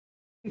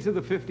Into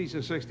the 50s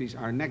and 60s,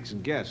 our next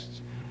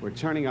guests were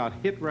turning out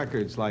hit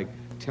records like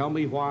Tell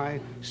Me Why,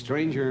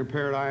 Stranger in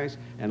Paradise,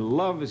 and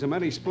Love is a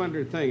Many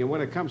Splendored Thing. And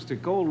when it comes to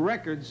gold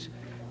records,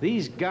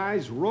 these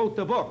guys wrote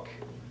the book.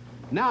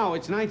 Now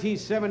it's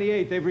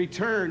 1978. They've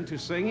returned to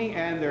singing,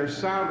 and their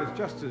sound is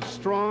just as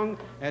strong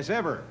as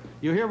ever.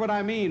 You hear what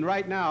I mean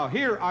right now.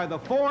 Here are the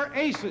Four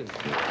Aces.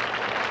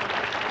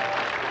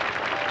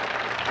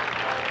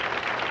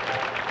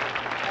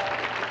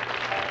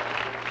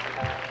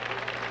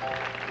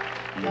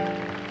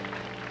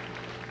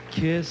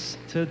 Kiss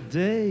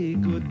today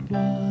goodbye.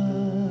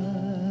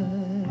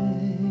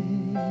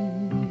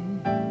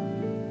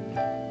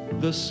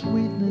 The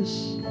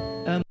sweetness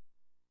and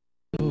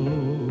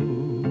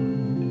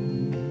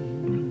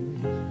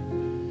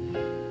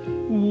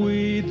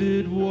we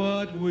did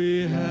what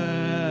we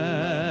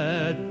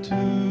had to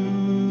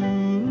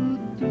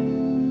do,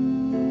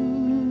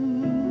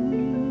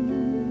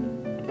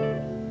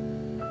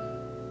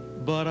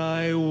 but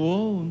I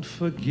won't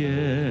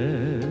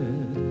forget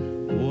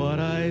what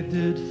I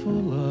did for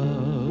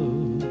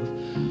love,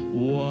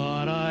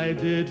 what I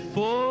did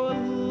for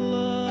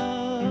love.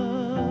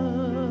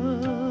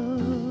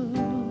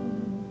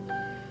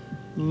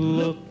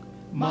 Look,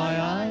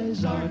 my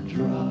eyes are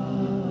dry.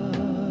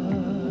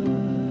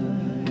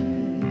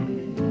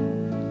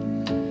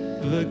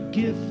 The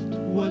gift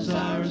was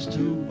ours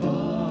to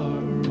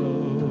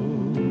borrow.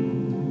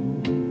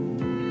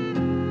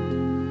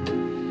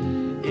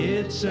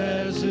 It's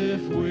as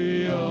if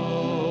we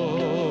always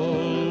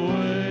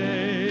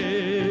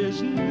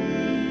knew.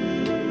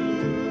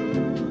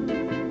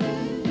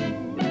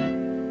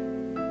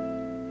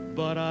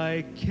 But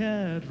I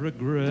can't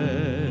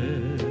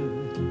regret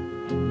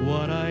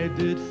what I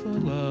did for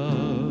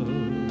love,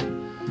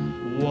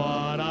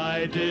 what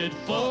I did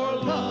for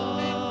love.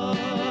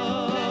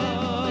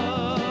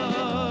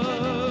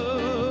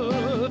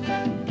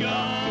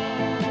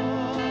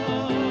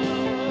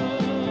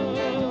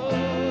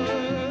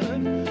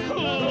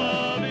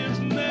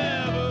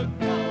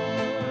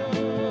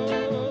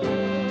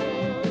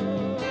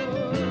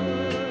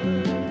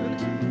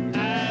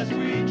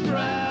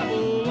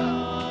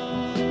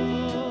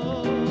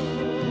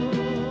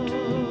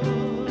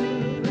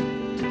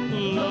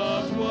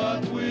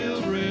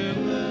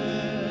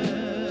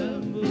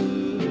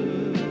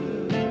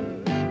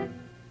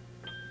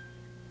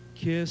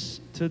 Kiss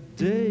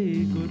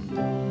today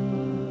goodbye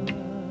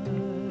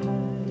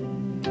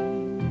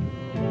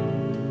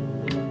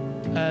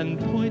and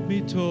point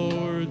me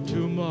toward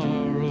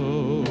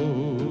tomorrow.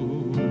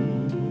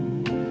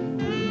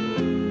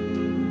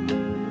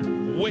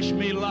 Wish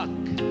me luck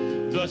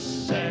the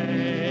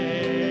same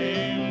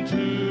to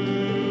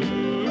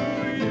you.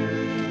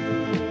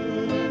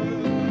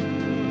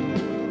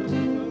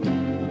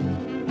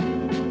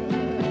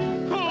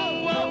 Who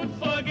won't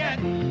forget,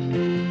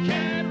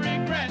 can't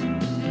regret.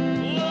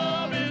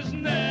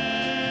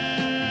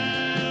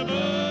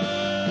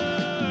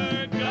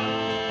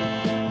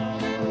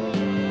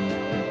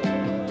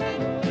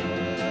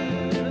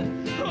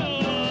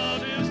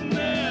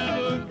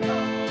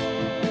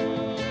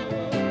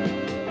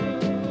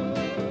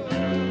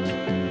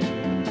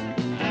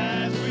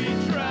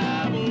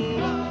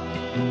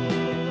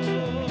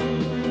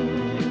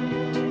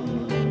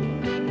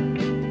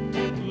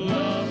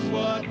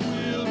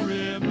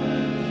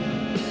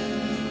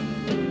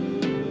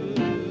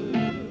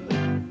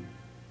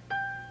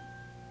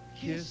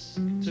 Kiss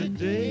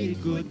today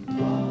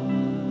goodbye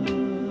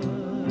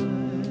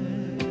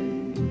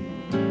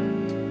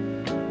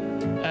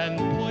and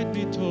point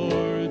me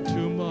toward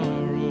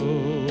tomorrow.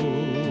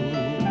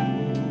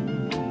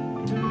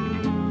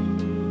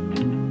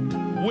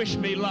 Wish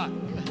me luck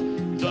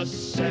the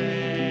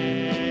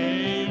same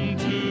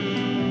to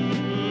you.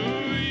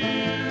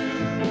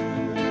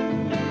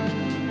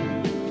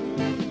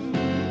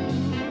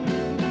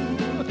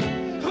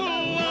 Who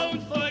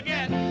won't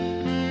forget,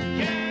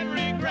 can't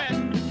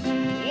regret.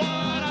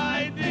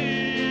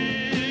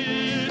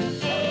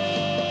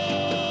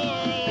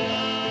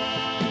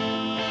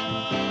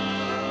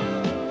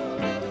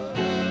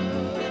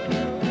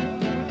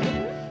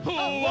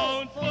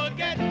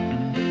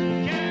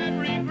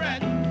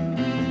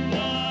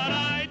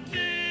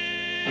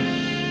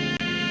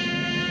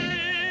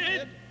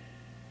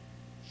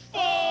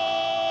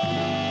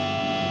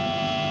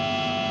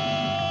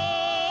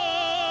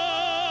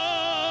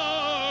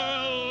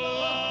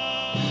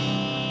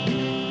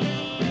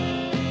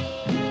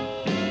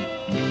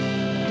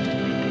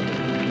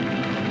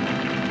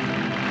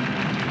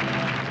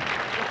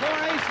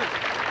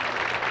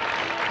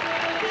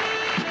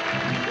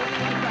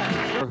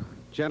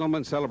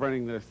 Gentlemen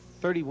celebrating their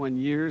 31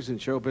 years in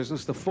show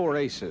business, the Four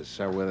Aces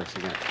are with us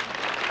again.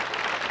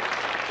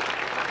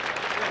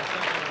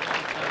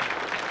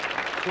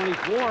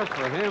 24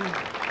 for him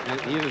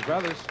and he and his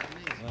brothers.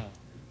 Wow.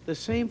 The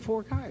same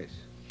four guys,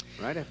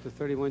 right, after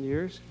 31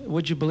 years?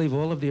 Would you believe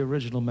all of the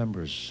original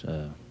members,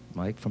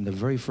 Mike, from the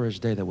very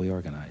first day that we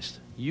organized?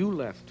 You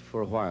left for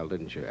a while,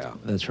 didn't you, Al?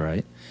 That's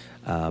right.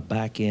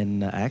 Back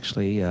in,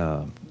 actually,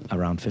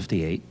 around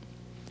 58.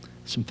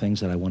 some things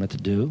that I wanted to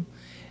do.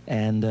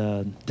 And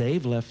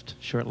Dave left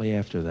shortly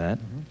after that,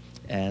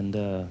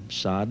 and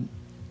Sod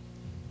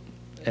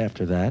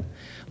after that.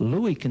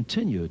 Louis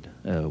continued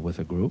with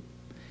a group.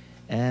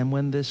 And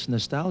when this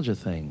nostalgia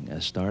thing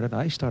started,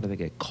 I started to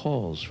get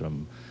calls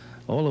from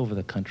all over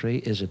the country.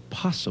 Is it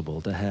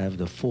possible to have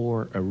the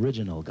 4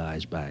 original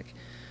guys back?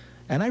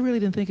 And I really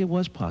didn't think it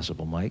was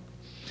possible, Mike.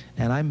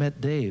 And I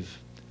met Dave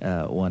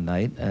one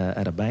night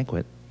at a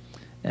banquet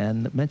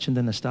and mentioned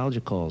the nostalgia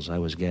calls I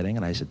was getting.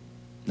 And I said,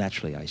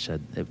 naturally, I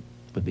said it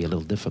would be a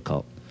little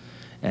difficult.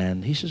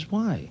 And he says,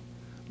 why?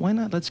 Why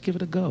not? Let's give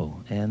it a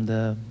go. And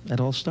it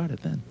all started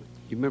then.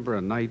 You remember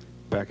a night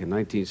back in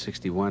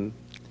 1961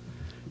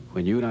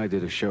 when you and I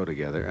did a show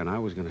together, and I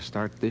was going to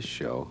start this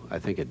show, I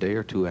think a day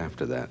or 2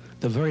 after that.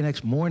 The very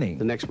next morning.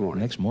 The next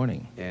morning. Next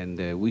morning.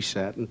 And we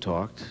sat and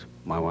talked,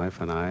 my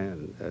wife and I,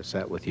 and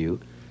sat with you,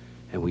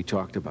 and we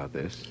talked about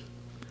this.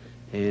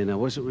 And I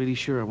wasn't really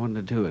sure I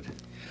wanted to do it.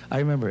 I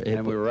remember it.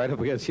 And we were right up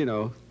against, you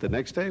know, the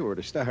next day we were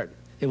to start.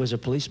 It was a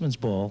policeman's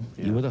ball.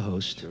 Yeah, you were the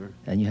host. sure.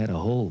 And you had a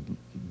whole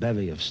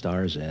bevy of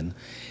stars in.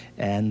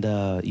 And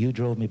you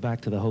drove me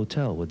back to the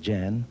hotel with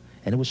Jan,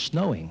 and it was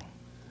snowing,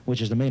 which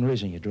is the main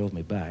reason you drove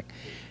me back.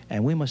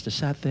 And we must have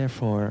sat there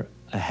for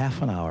a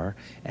half an hour,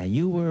 and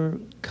you were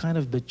kind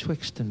of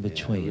betwixt and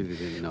between. Yeah, I really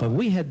didn't know. But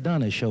we had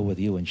done a show with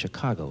you in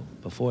Chicago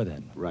before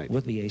then, right,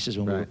 with the Aces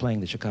when we were right, playing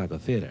the Chicago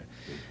Theater.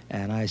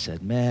 And I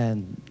said,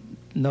 man,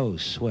 no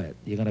sweat.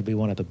 You're going to be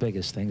one of the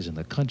biggest things in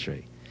the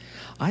country.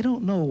 I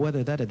don't know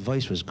whether that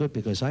advice was good,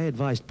 because I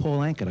advised Paul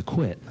Anka to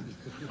quit.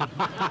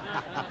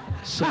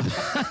 So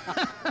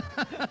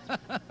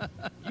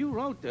You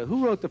wrote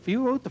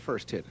the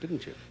first hit,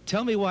 didn't you?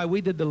 tell me why.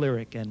 We did the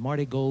lyric, and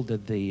Marty Gold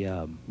did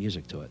the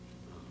music to it.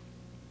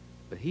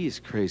 But he's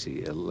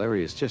crazy.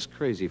 Larry is just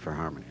crazy for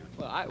harmony.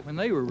 Well, when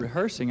they were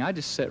rehearsing, I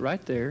just sat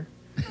right there.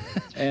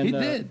 And He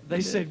did.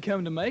 They said,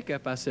 come to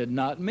makeup. I said,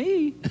 not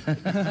me.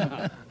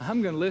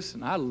 I'm going to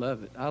listen. I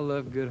love it. I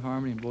love good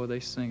harmony, and boy, they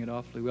sing it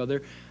awfully well.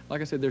 They're,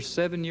 like I said, they're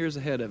 7 years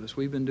ahead of us.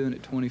 We've been doing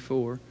it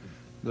 24,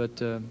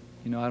 but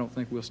you know, I don't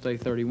think we'll stay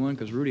 31,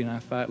 because Rudy and I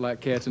fight like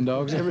cats and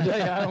dogs every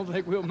day. I don't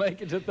think we'll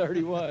make it to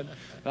 31.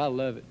 I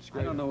love it. It's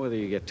great. I don't know whether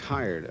you get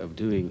tired of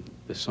doing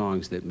the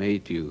songs that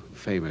made you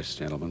famous,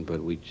 gentlemen,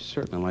 but we'd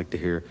certainly like to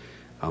hear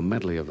a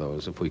medley of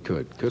those if we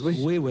could. Could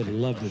we? We would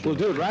love to do We'll it.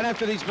 do it right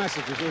after these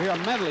messages. We'll hear a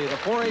medley of the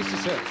 4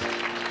 Aces hits.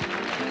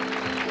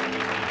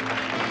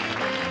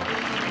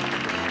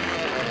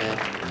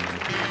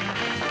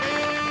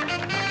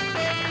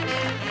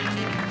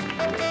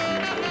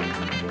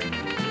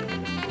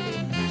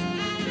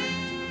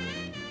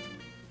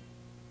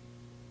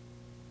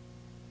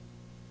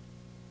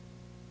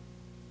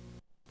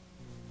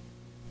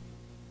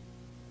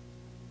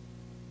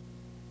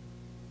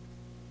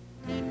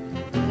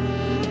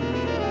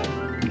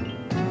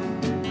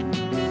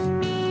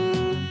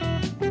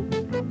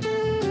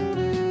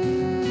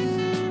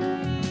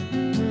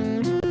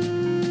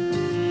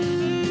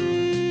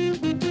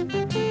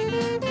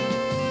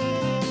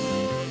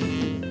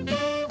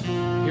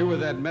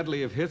 That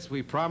medley of hits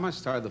we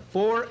promised are the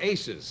 4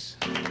 Aces.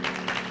 Take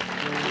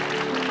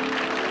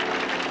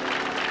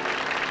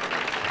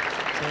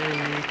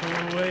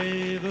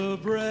away the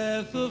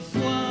breath of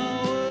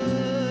flowers.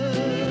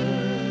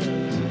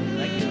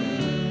 Thank you.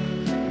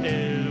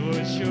 It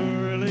would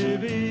surely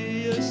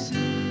be a sin.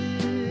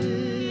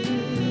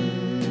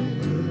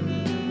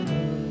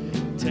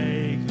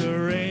 Take the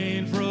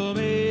rain from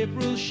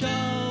April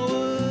showers.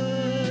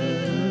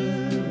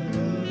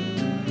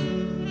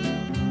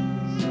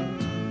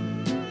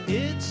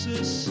 It's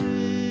a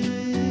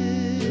sin,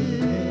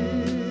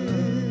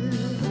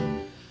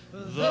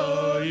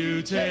 though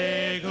you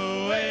take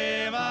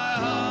away my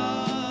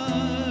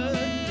heart,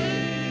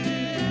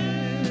 dear,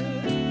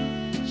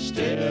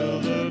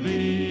 still the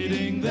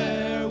beating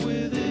there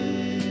within.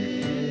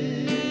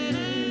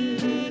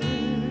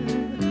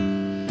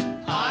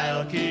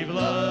 I'll keep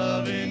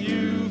loving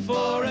you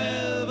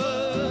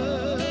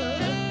forever,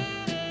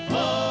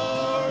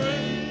 for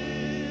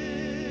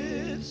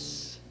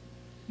it's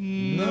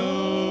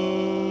no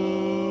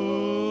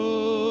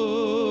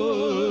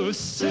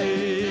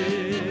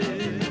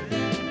sin.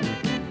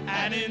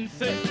 And in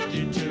 50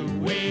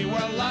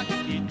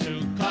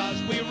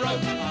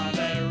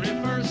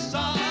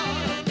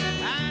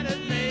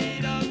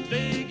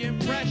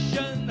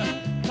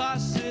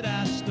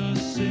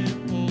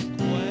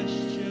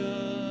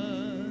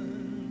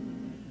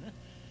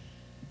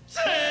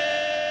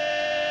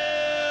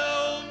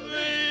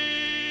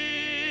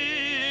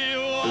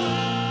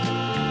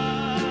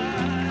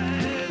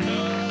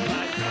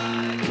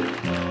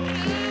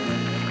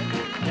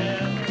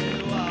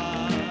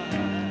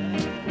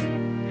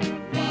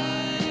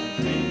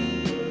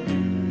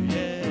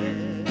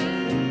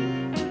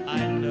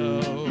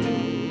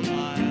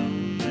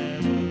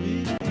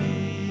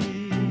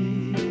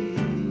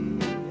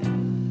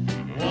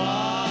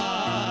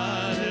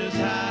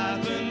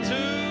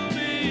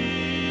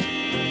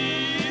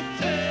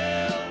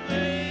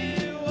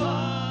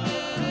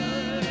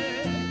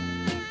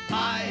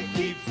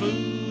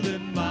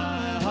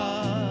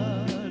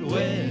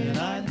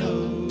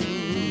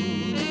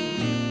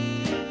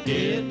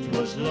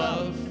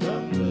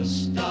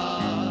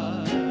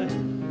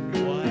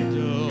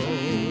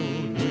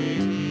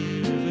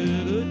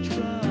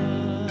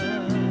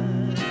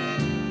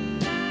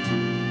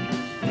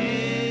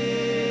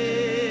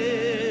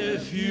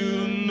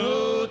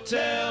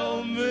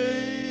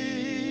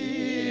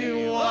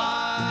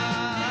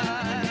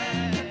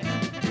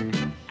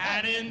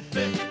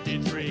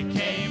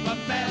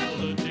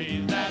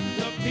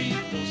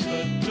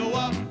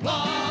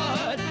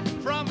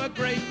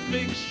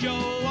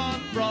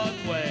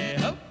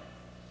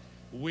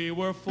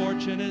 more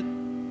fortunate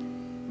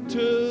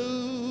to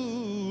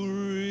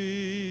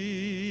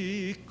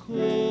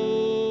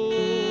recall.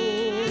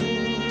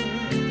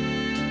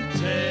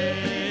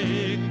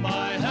 Take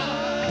my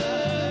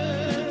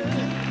hand,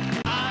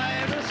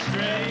 I'm a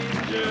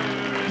stranger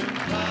in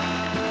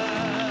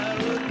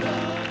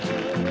paradise,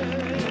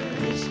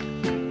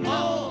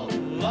 all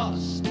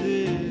lost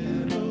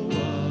in a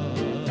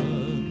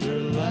wonderland,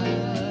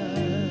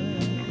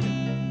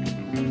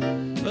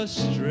 a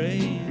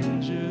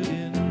stranger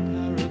in paradise.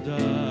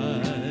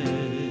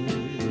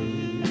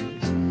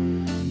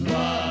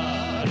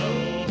 But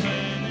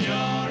open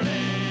your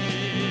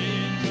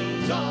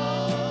angel's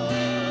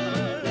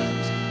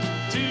arms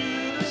to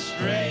the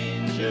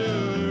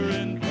stranger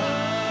in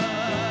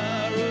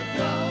paradise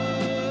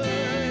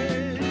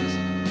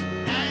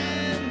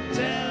and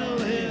tell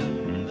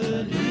him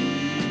that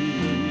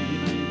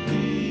he'll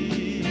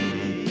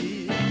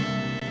be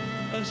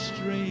a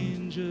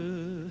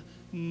stranger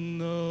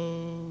no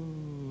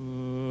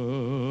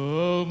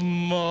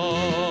more.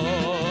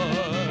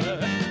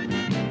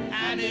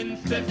 And in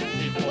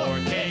 '54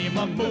 came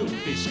a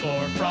movie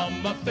score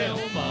from a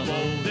film of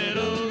old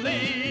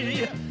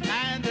Italy,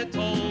 and it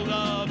told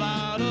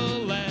about a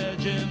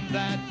legend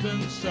that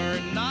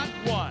concerned not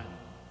one,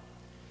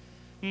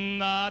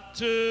 not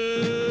two,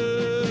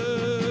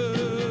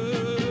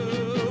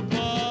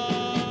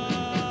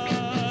 but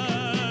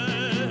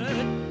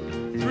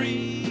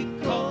three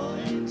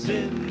coins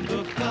in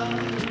the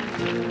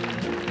fountain,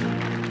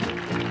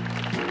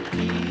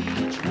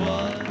 each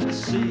one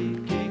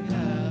seeking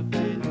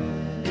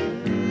happiness,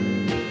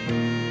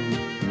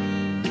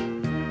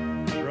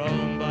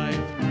 thrown by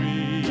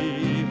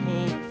three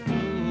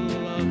hopeful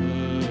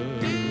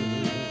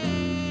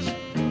lovers.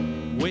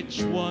 Which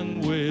one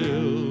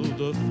will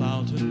the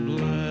fountain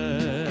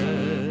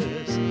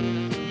bless?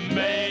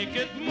 Make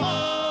it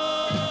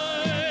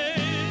mine,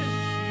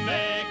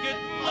 make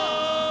it mine,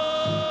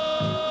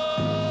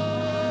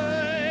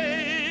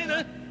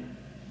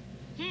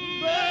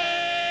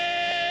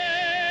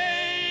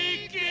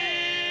 make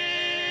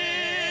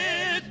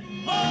it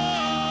mine.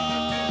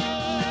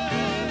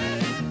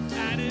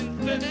 And in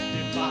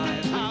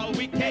 '55, how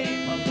we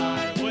came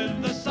alive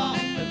with the song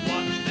that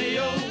won the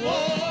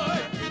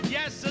award.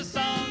 Yes, a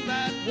song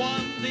that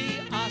won the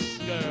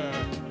Oscar.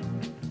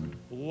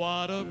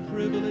 What a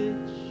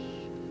privilege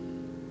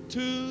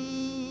to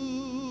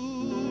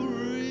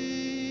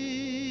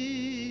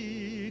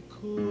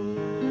record,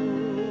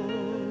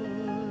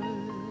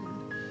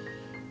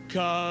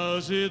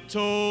 'cause it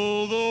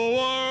told the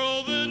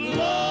world that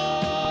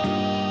love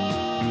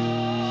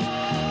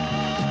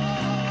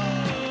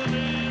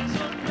is a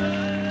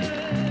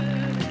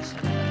man's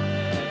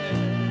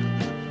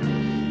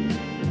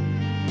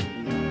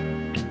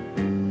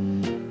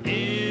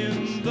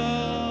in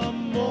the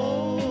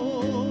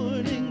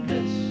morning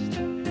mist.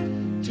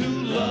 To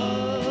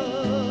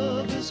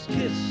love is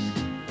kissed,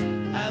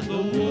 and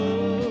the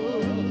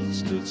world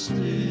stood still.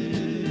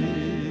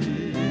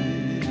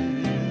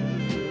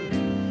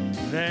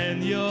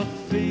 Then your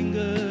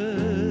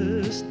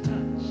fingers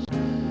touch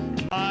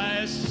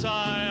my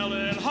side.